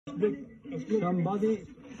Somebody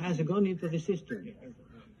has gone into the system,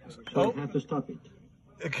 so we have to stop it.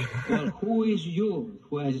 Well, who is you?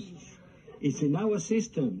 Who has? It's in our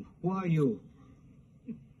system. Who are you?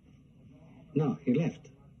 No, he left.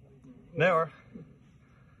 Nee hoor.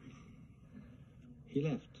 He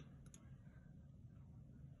left.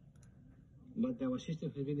 But our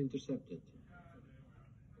system has been intercepted.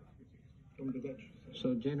 From the Dutch.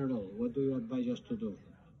 So, General, what do you advise us to do?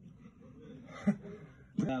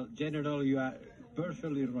 Well, General, you are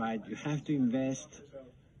perfectly right. You have to invest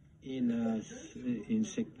in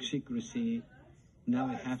secrecy. Now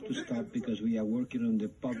I have to stop because we are working on the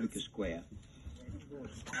public square.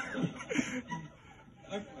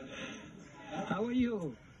 How are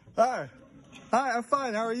you? Hi. Hi, I'm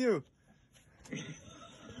fine. How are you?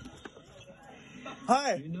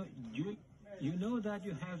 Hi. You know that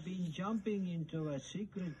you have been jumping into a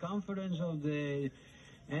secret conference of the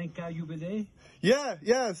NKUBD? Yeah,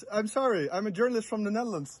 yes. I'm sorry. I'm a journalist from the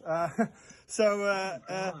Netherlands. I'm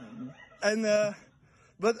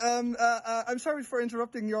sorry for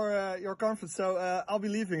interrupting your conference. So I'll be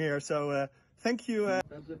leaving here. So thank you.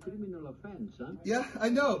 That's a criminal offense, huh? Yeah, I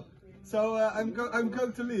know. So I'm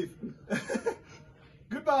going to leave.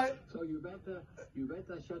 Goodbye. So you better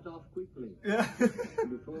shut off quickly. Yeah.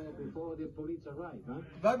 before the police arrive, huh?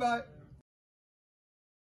 Bye bye.